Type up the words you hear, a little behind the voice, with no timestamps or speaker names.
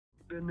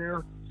been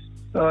there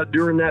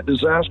during that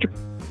disaster.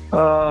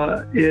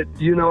 I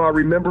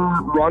remember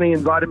Ronnie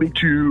invited me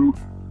to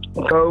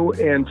go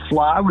and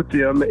fly with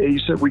them. He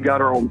said, we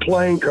got our own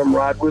plane, come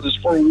ride with us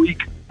for a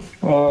week.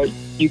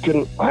 You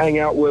can hang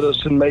out with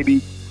us and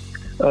maybe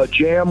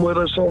jam with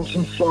us on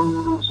some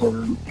songs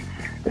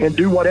and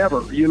do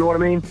whatever, you know what I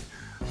mean?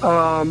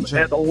 Sure.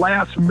 At the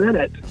last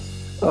minute,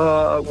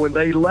 when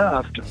they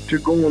left to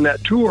go on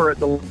that tour at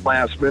the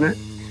last minute,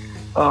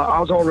 I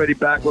was already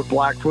back with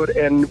Blackfoot,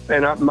 and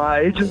my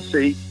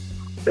agency,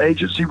 the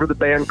agency for the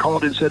band,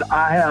 called and said,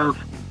 I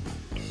have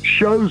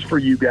shows for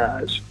you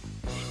guys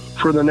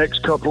for the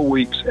next couple of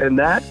weeks. And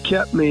that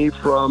kept me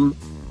from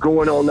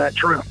going on that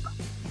trip.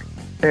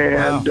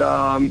 And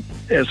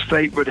as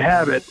fate would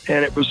have it,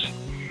 and it was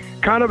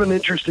kind of an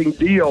interesting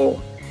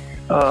deal.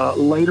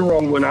 Later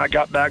on, when I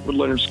got back with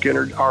Lynyrd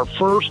Skynyrd, our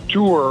first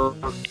tour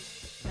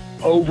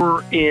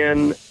over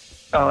in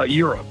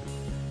Europe,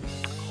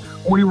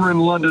 we were in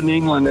London,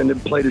 England, and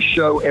had played a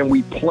show, and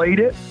we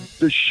played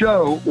the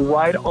show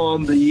right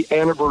on the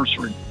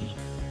anniversary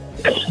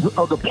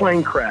of the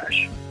plane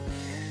crash.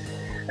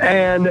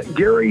 And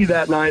Gary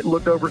that night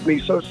looked over at me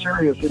so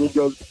serious, and he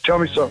goes, tell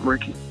me something,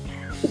 Ricky.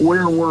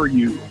 Where were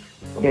you?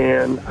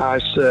 And I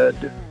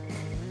said,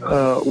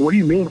 what do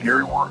you mean,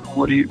 Gary?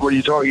 What are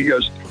you talking? He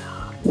goes,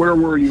 where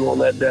were you on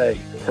that day?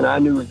 And I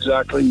knew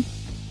exactly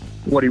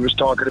what he was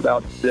talking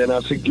about then. I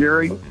said,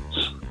 Gary,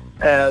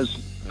 as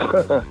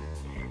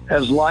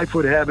life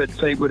would have it,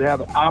 fate would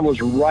have it, I was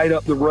right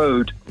up the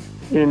road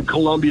in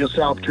Columbia,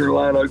 South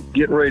Carolina,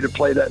 getting ready to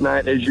play that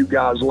night as you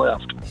guys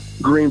left,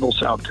 Greenville,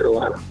 South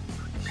Carolina.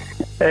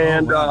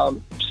 And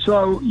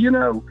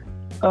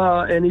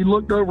and he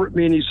looked over at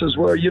me and he says,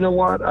 well, you know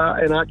what?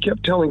 And I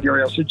kept telling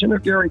Gary, I said,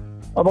 Gary,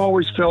 I've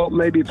always felt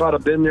maybe if I'd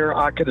have been there,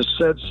 I could have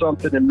said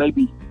something and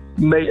maybe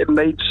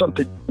made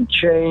something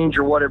change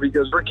or whatever. He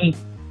goes, Ricky,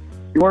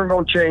 you weren't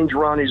going to change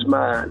Ronnie's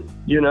mind,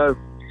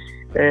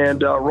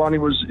 And Ronnie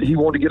he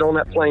wanted to get on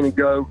that plane and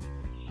go.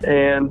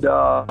 And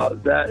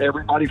that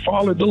everybody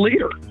followed the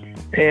leader.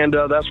 And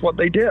that's what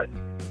they did.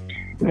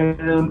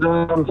 And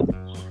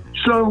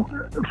so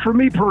for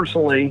me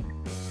personally,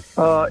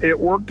 it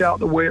worked out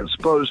the way it's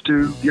supposed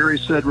to. Gary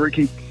said,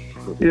 Ricky,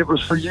 it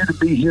was for you to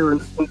be here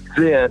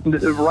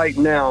right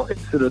now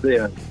instead of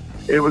then.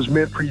 It was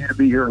meant for you to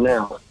be here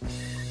now.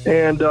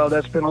 And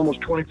that's been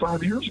almost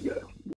 25 years ago.